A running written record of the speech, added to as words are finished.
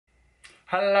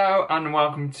Hello and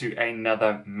welcome to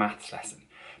another maths lesson.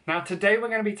 Now today we're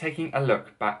going to be taking a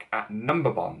look back at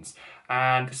number bonds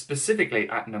and specifically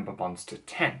at number bonds to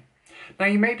 10. Now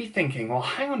you may be thinking, well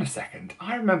hang on a second,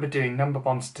 I remember doing number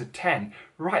bonds to 10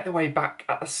 right the way back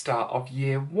at the start of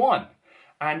year 1.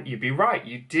 And you'd be right,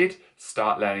 you did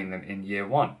start learning them in year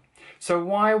 1. So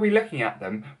why are we looking at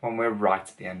them when we're right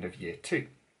at the end of year 2?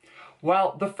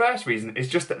 Well, the first reason is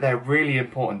just that they're really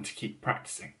important to keep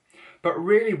practicing. But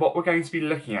really what we're going to be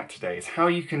looking at today is how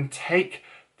you can take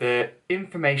the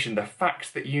information, the facts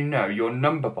that you know, your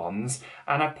number bonds,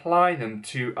 and apply them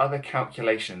to other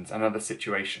calculations and other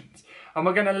situations. And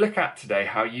we're going to look at today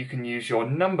how you can use your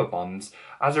number bonds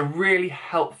as a really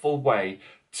helpful way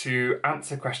to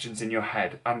answer questions in your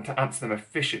head and to answer them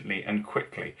efficiently and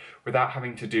quickly without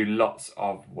having to do lots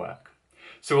of work.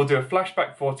 So we'll do a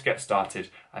flashback 4 to get started,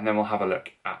 and then we'll have a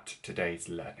look at today's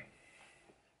learning.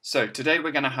 So today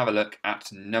we're going to have a look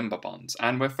at number bonds,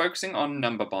 and we're focusing on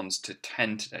number bonds to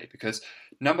 10 today because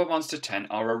number bonds to 10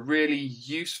 are a really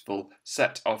useful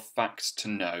set of facts to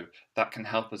know that can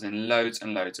help us in loads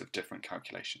and loads of different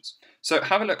calculations. So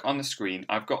have a look on the screen.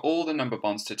 I've got all the number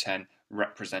bonds to 10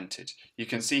 represented. You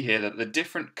can see here that the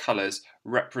different colours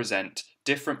represent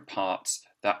different parts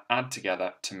that add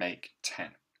together to make 10.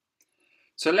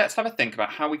 So let's have a think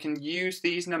about how we can use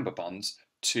these number bonds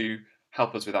to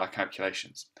help us with our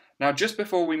calculations. Now, just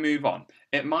before we move on,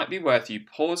 it might be worth you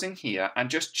pausing here and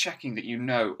just checking that you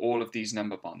know all of these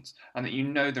number bonds and that you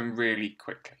know them really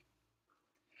quickly.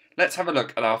 Let's have a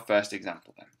look at our first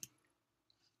example then.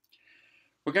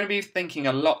 We're going to be thinking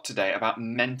a lot today about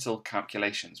mental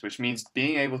calculations, which means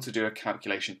being able to do a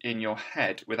calculation in your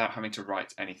head without having to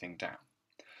write anything down.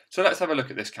 So let's have a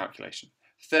look at this calculation.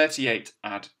 38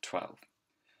 add 12.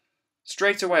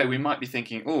 Straight away we might be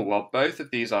thinking, oh well, both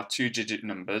of these are two-digit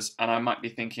numbers, and I might be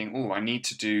thinking, oh, I need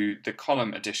to do the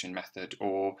column addition method,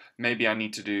 or maybe I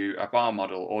need to do a bar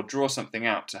model or draw something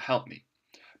out to help me.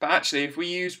 But actually, if we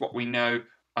use what we know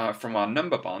from our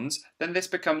number bonds, then this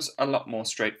becomes a lot more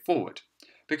straightforward,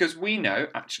 because we know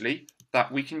actually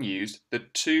that we can use the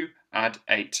 2 add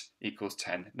 8 equals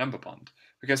 10 number bond,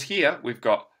 because here we've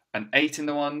got an 8 in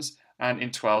the ones, and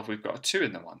in 12 we've got a 2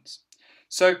 in the ones.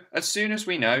 So as soon as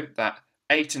we know that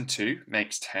 8 and 2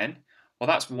 makes 10, well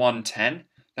that's one 10,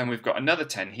 then we've got another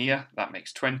 10 here, that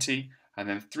makes 20, and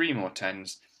then 3 more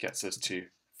 10s gets us to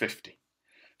 50.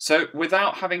 So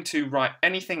without having to write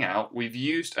anything out, we've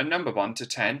used a number bond to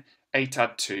 10, 8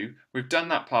 add 2, we've done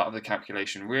that part of the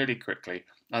calculation really quickly,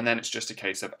 and then it's just a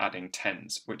case of adding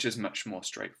 10s, which is much more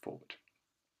straightforward.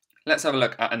 Let's have a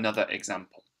look at another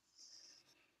example.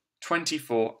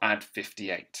 24 add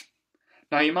 58.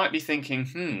 Now you might be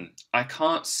thinking, I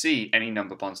can't see any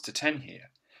number bonds to 10 here.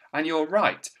 And you're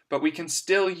right, but we can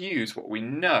still use what we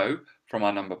know from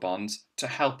our number bonds to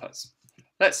help us.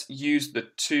 Let's use the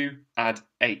 2 add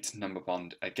 8 number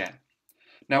bond again.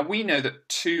 Now we know that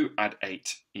 2 add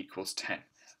 8 equals 10.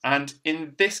 And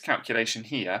in this calculation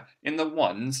here, in the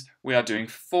ones, we are doing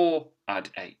 4 add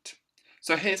 8.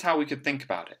 So here's how we could think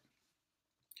about it.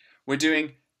 We're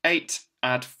doing 8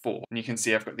 add 4, and you can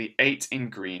see I've got the 8 in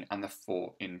green and the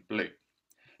 4 in blue.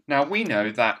 Now we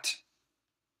know that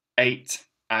 8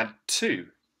 add 2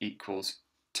 equals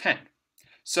 10.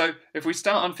 So if we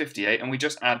start on 58 and we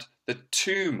just add the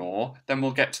 2 more, then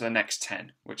we'll get to the next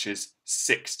 10, which is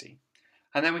 60.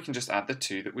 And then we can just add the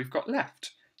 2 that we've got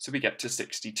left, so we get to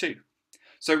 62.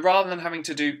 So rather than having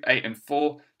to do 8 and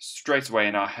 4 straight away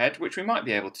in our head, which we might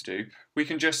be able to do, we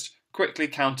can just quickly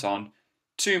count on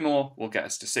 2 more will get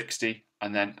us to 60,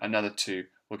 and then another 2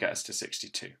 will get us to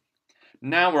 62.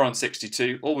 Now we're on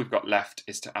 62, all we've got left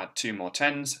is to add 2 more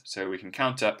 10s, so we can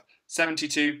count up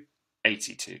 72,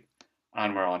 82,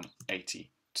 and we're on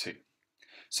 82.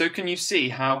 So can you see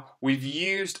how we've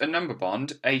used a number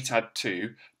bond, 8 add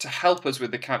 2, to help us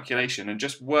with the calculation and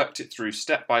just worked it through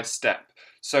step by step.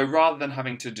 So rather than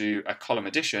having to do a column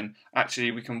addition, actually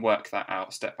we can work that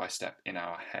out step by step in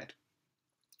our head.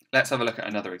 Let's have a look at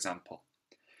another example.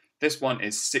 This one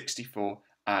is 64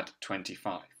 add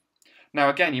 25.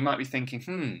 Now again, you might be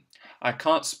thinking, I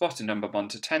can't spot a number bond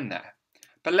to 10 there.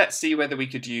 But let's see whether we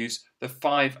could use the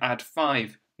 5 add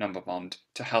 5 number bond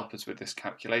to help us with this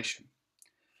calculation.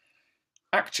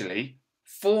 Actually,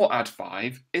 4 add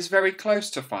 5 is very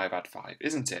close to 5 add 5,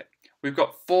 isn't it? We've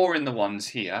got 4 in the ones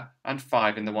here and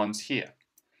 5 in the ones here.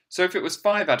 So if it was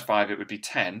 5 add 5, it would be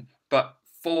 10, but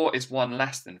 4 is 1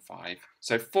 less than 5,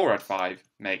 so 4 add 5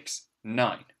 makes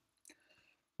 9.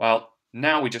 Well,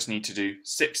 now we just need to do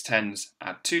 6 10s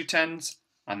add 2 10s,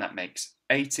 and that makes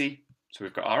 80. So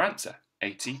we've got our answer,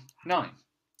 89.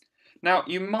 Now,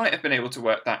 you might have been able to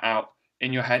work that out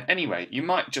in your head anyway. You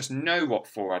might just know what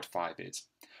 4 add 5 is.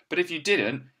 But if you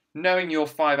didn't, knowing your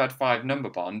 5 add 5 number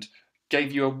bond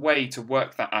gave you a way to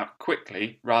work that out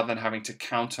quickly rather than having to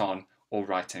count on or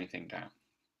write anything down.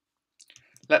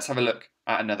 Let's have a look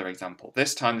at another example.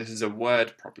 This time this is a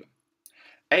word problem.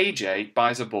 AJ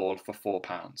buys a ball for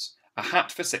 £4, a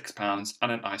hat for £6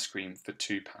 and an ice cream for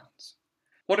 £2.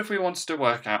 What if we wanted to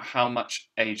work out how much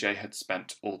AJ had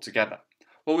spent altogether?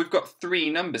 Well, we've got 3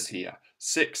 numbers here,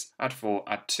 6 add 4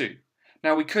 add 2.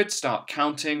 Now we could start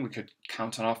counting, we could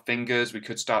count on our fingers, we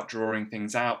could start drawing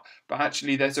things out, but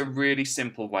actually there's a really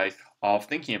simple way of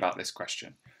thinking about this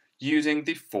question, using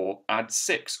the 4 add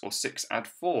 6 or 6 add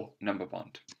 4 number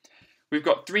bond. We've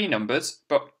got 3 numbers,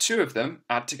 but 2 of them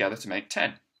add together to make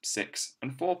 10, 6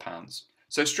 and £4.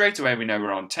 So straight away we know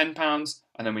we're on £10,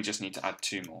 and then we just need to add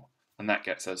 2 more, and that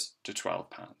gets us to £12.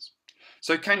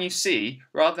 So can you see,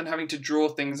 rather than having to draw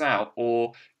things out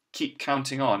or keep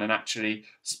counting on and actually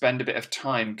spend a bit of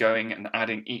time going and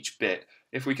adding each bit,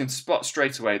 if we can spot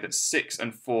straight away that 6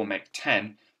 and 4 make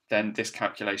 10, then this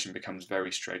calculation becomes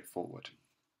very straightforward.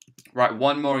 Right,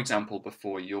 one more example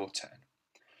before your turn.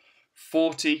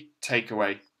 40 take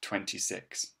away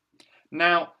 26.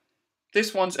 Now,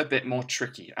 this one's a bit more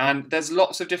tricky, and there's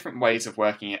lots of different ways of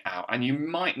working it out, and you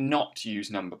might not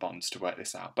use number bonds to work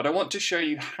this out, but I want to show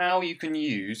you how you can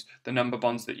use the number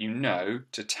bonds that you know,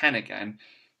 to 10 again,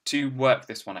 to work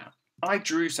this one out. I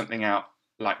drew something out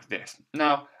like this.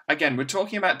 Now, again, we're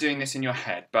talking about doing this in your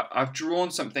head, but I've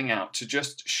drawn something out to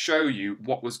just show you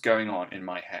what was going on in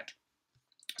my head.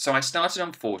 So I started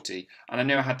on 40, and I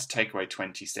knew I had to take away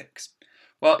 26.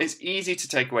 Well, it's easy to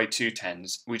take away 2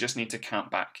 tens, we just need to count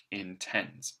back in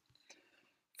tens.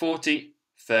 40,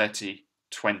 30,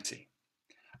 20.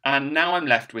 And now I'm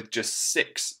left with just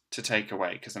 6 to take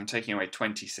away, because I'm taking away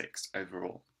 26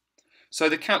 overall. So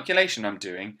the calculation I'm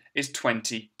doing is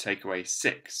 20 take away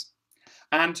 6.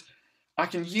 And I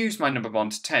can use my number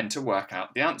bond 10 to work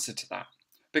out the answer to that.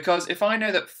 Because if I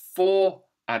know that 4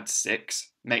 add 6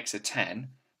 makes a 10,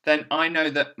 then I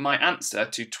know that my answer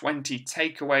to 20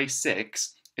 take away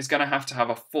 6 is going to have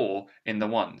a 4 in the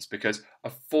ones, because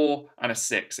a 4 and a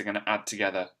 6 are going to add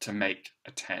together to make a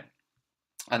 10.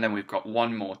 And then we've got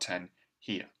one more 10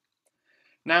 here.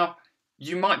 Now,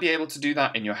 you might be able to do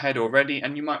that in your head already,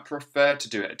 and you might prefer to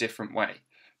do it a different way.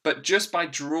 But just by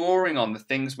drawing on the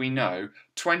things we know,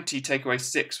 20 take away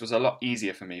 6 was a lot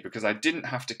easier for me, because I didn't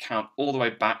have to count all the way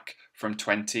back from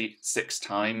 20 6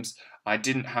 times. I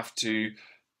didn't have to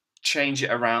change it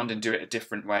around and do it a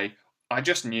different way. I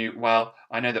just knew, well,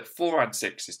 I know that 4 add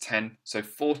 6 is 10, so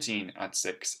 14 add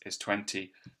 6 is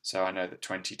 20, so I know that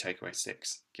 20 take away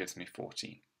 6 gives me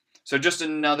 14. So just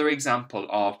another example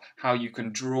of how you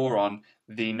can draw on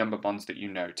the number bonds that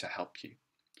you know to help you.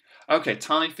 Okay,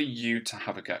 time for you to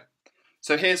have a go.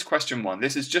 So here's question 1.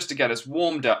 This is just to get us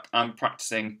warmed up and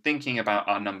practicing thinking about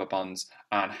our number bonds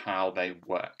and how they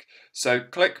work. So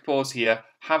click pause here,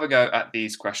 have a go at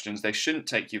these questions. They shouldn't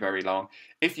take you very long.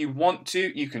 If you want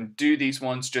to, you can do these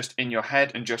ones just in your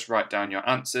head and just write down your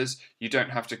answers. You don't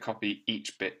have to copy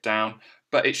each bit down,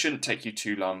 but it shouldn't take you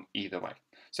too long either way.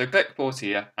 So click pause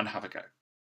here and have a go.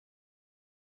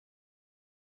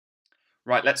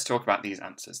 Right, let's talk about these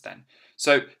answers then.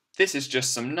 So this is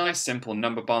just some nice simple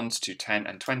number bonds to 10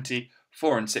 and 20.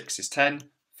 4 and 6 is 10,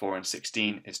 4 and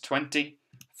 16 is 20,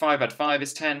 5 add 5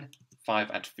 is 10,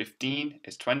 5 add 15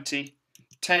 is 20,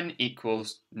 10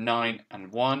 equals 9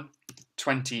 and 1,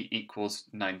 20 equals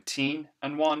 19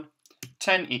 and 1,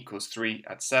 10 equals 3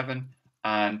 add 7,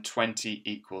 and 20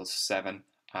 equals 7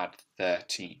 add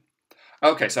 13.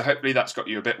 Okay, so hopefully that's got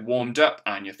you a bit warmed up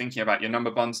and you're thinking about your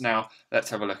number bonds now. Let's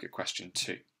have a look at question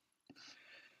 2.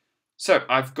 So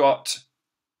I've got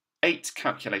 8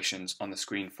 calculations on the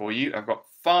screen for you. I've got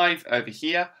 5 over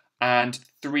here and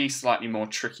 3 slightly more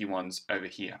tricky ones over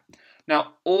here.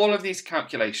 Now, all of these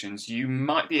calculations, you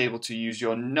might be able to use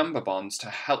your number bonds to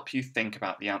help you think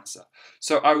about the answer.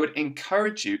 So I would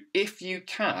encourage you, if you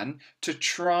can, to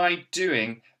try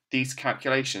doing these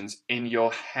calculations in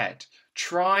your head.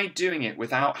 Try doing it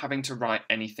without having to write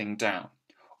anything down.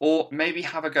 Or maybe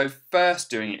have a go first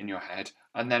doing it in your head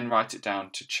and then write it down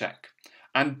to check.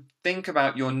 And think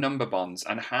about your number bonds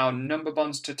and how number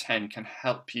bonds to 10 can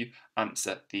help you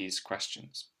answer these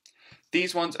questions.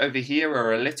 These ones over here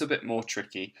are a little bit more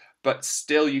tricky, but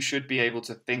still you should be able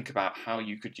to think about how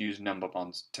you could use number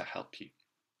bonds to help you.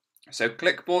 So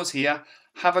click pause here,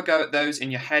 have a go at those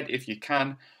in your head if you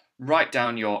can, write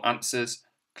down your answers,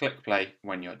 click play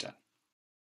when you're done.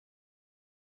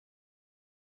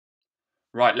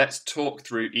 Right, let's talk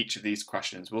through each of these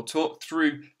questions. We'll talk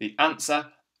through the answer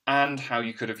and how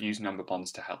you could have used number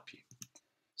bonds to help you.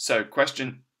 So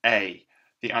question A,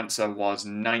 the answer was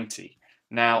 90.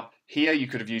 Now, here you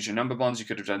could have used your number bonds. You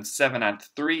could have done 7 add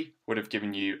 3 would have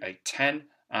given you a 10.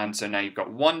 And so now you've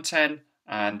got 1 10,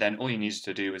 and then all you needed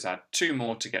to do was add 2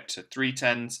 more to get to 3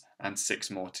 10s and 6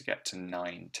 more to get to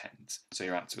 9 10s. So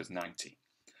your answer was 90.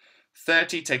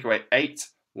 30 take away 8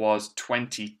 was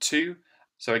 22.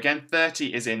 So again,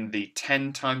 30 is in the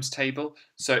 10 times table.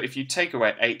 So if you take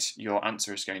away 8, your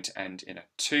answer is going to end in a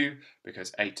 2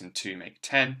 because 8 and 2 make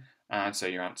 10. And so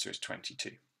your answer is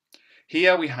 22.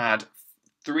 Here we had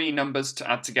 3 numbers to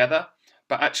add together.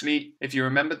 But actually, if you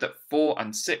remembered that 4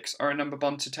 and 6 are a number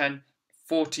bond to 10,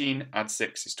 14 add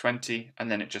 6 is 20,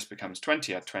 and then it just becomes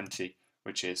 20 add 20,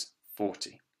 which is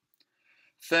 40.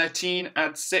 13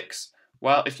 add 6.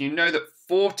 Well, if you know that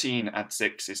 14 add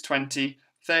 6 is 20,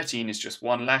 13 is just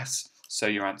 1 less, so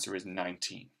your answer is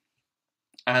 19.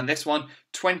 And this one,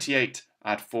 28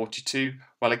 add 42.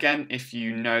 Well, again, if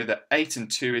you know that 8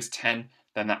 and 2 is 10,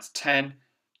 then that's 10.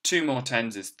 2 more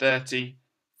 10s is 30.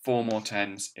 4 more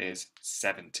 10s is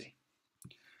 70.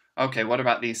 Okay, what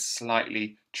about these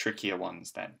slightly trickier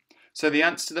ones then? So the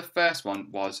answer to the first one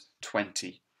was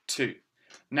 22.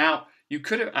 Now, you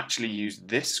could have actually used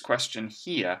this question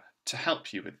here to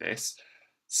help you with this.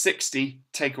 60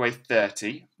 take away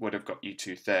 30 would have got you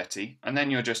to 30, and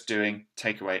then you're just doing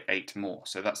take away 8 more.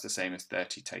 So that's the same as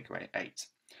 30 take away 8.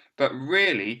 But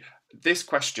really, this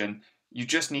question, you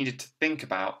just needed to think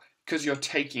about, because you're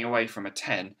taking away from a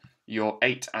 10, your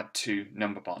 8 add 2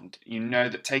 number bond. You know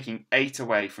that taking 8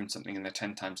 away from something in the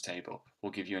 10 times table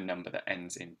will give you a number that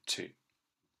ends in 2.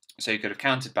 So you could have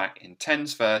counted back in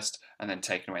 10s first and then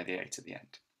taken away the 8 at the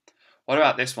end. What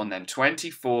about this one then?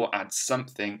 24 add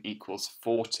something equals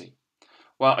 40.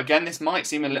 Well, again, this might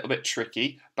seem a little bit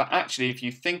tricky, but actually if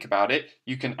you think about it,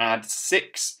 you can add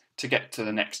 6 to get to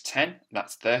the next 10,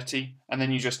 that's 30, and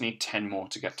then you just need 10 more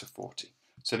to get to 40.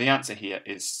 So the answer here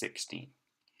is 16.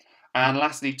 And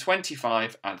lastly,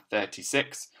 25 add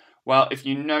 36. Well, if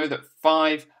you know that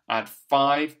 5 add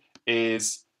 5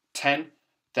 is 10,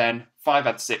 then 5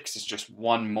 add 6 is just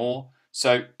 1 more.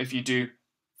 So if you do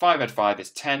 5 add 5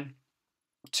 is 10,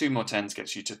 2 more 10s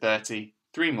gets you to 30,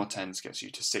 3 more 10s gets you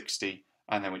to 60,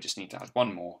 and then we just need to add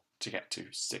 1 more to get to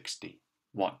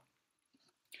 61.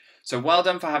 So well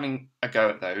done for having a go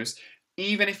at those.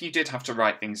 Even if you did have to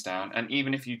write things down, and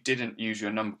even if you didn't use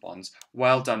your number bonds,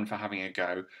 well done for having a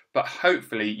go. But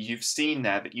hopefully you've seen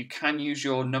there that you can use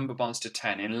your number bonds to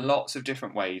 10 in lots of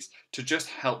different ways to just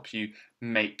help you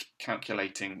make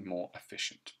calculating more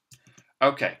efficient.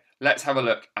 Okay, let's have a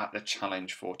look at the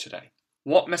challenge for today.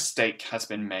 What mistake has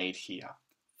been made here?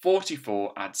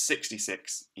 44 add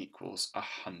 66 equals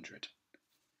 100.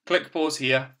 Click pause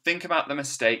here, think about the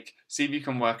mistake, see if you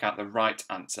can work out the right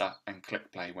answer, and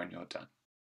click play when you're done.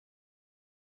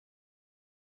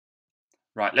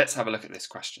 Right, let's have a look at this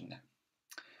question then.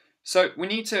 So we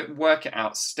need to work it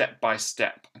out step by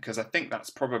step, because I think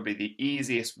that's probably the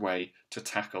easiest way to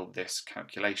tackle this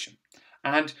calculation.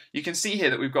 And you can see here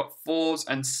that we've got 4s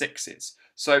and 6s.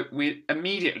 So we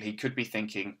immediately could be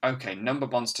thinking, okay, number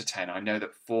bonds to 10. I know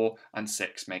that 4 and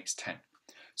 6 makes 10.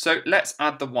 So let's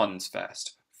add the 1s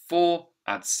first. 4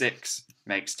 add 6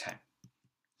 makes 10.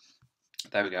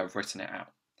 There we go, I've written it out.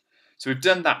 So we've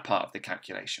done that part of the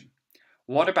calculation.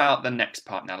 What about the next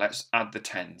part now? Let's add the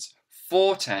 10s.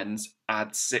 4 10s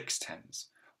add 6 10s.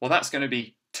 Well, that's going to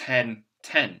be 10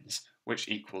 10s, which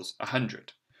equals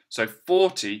 100. So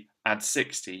 40 add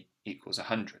 60 equals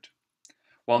 100.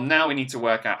 Well, now we need to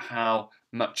work out how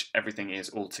much everything is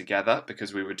all together,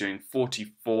 because we were doing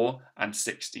 44 and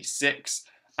 66.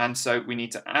 And so we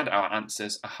need to add our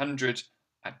answers. 100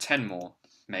 add 10 more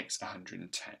makes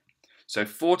 110. So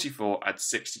 44 add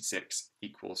 66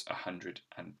 equals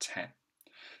 110.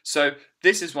 So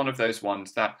this is one of those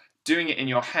ones that doing it in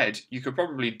your head, you could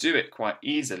probably do it quite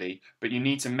easily, but you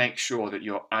need to make sure that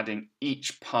you're adding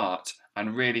each part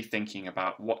and really thinking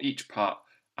about what each part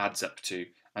adds up to,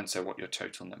 and so what your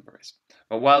total number is.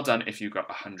 But well done if you got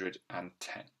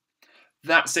 110.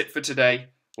 That's it for today.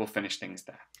 We'll finish things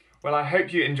there. Well, I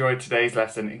hope you enjoyed today's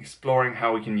lesson exploring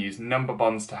how we can use number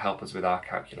bonds to help us with our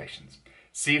calculations.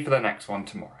 See you for the next one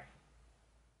tomorrow.